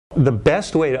the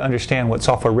best way to understand what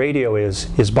software radio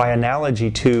is by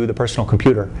analogy to the personal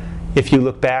computer. If you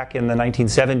look back in the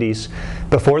 1970s,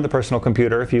 before the personal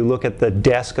computer, if you look at the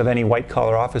desk of any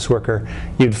white-collar office worker,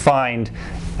 you'd find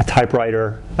a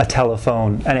typewriter, a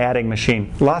telephone, an adding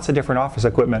machine, lots of different office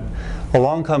equipment.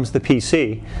 Along comes the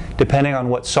PC. Depending on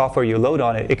what software you load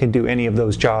on it, it can do any of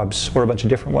those jobs or a bunch of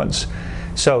different ones.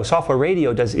 So software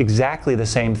radio does exactly the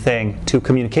same thing to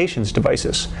communications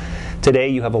devices. Today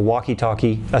you have a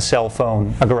walkie-talkie, a cell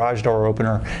phone, a garage door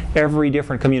opener. Every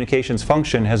different communications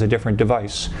function has a different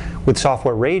device. With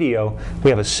software radio,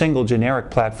 we have a single generic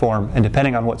platform, and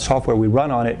depending on what software we run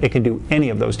on it, it can do any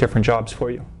of those different jobs for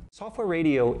you. Software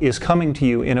radio is coming to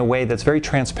you in a way that's very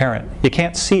transparent. You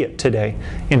can't see it today.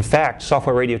 In fact,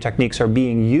 software radio techniques are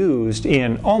being used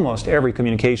in almost every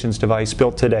communications device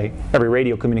built today, every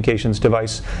radio communications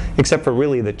device, except for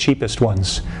really the cheapest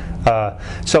ones.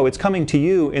 So it's coming to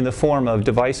you in the form of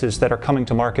devices that are coming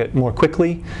to market more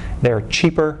quickly, they're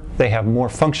cheaper, they have more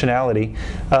functionality,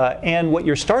 and what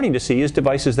you're starting to see is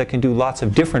devices that can do lots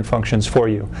of different functions for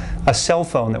you. A cell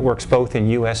phone that works both in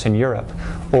US and Europe,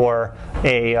 or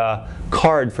a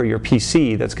card for your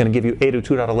PC that's going to give you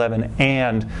 802.11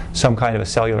 and some kind of a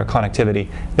cellular connectivity.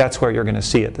 That's where you're going to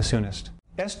see it the soonest.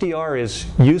 SDR is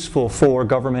useful for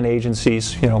government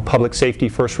agencies, public safety,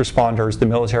 first responders, the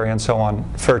military, and so on,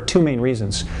 for two main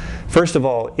reasons. First of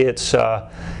all, it's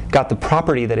got the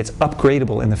property that it's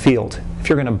upgradable in the field. If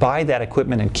you're going to buy that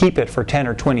equipment and keep it for 10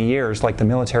 or 20 years like the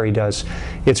military does,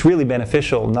 it's really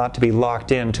beneficial not to be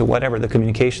locked into whatever the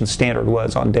communications standard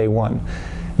was on day one.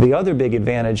 The other big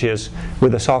advantage is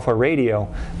with a software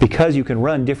radio, because you can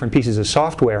run different pieces of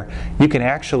software, you can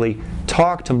actually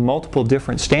talk to multiple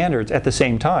different standards at the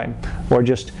same time, or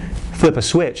just flip a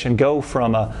switch and go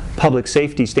from a public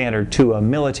safety standard to a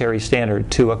military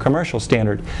standard to a commercial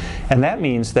standard. And that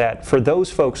means that for those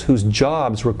folks whose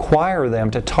jobs require them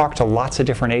to talk to lots of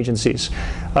different agencies,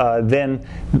 then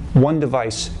one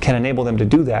device can enable them to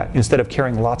do that instead of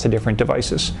carrying lots of different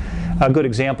devices. A good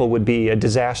example would be a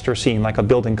disaster scene, like a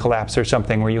building collapse or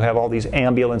something, where you have all these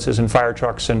ambulances and fire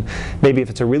trucks, and maybe if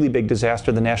it's a really big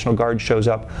disaster, the National Guard shows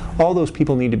up. All those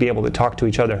people need to be able to talk to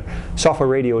each other. Software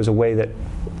radio is a way that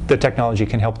the technology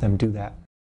can help them do that.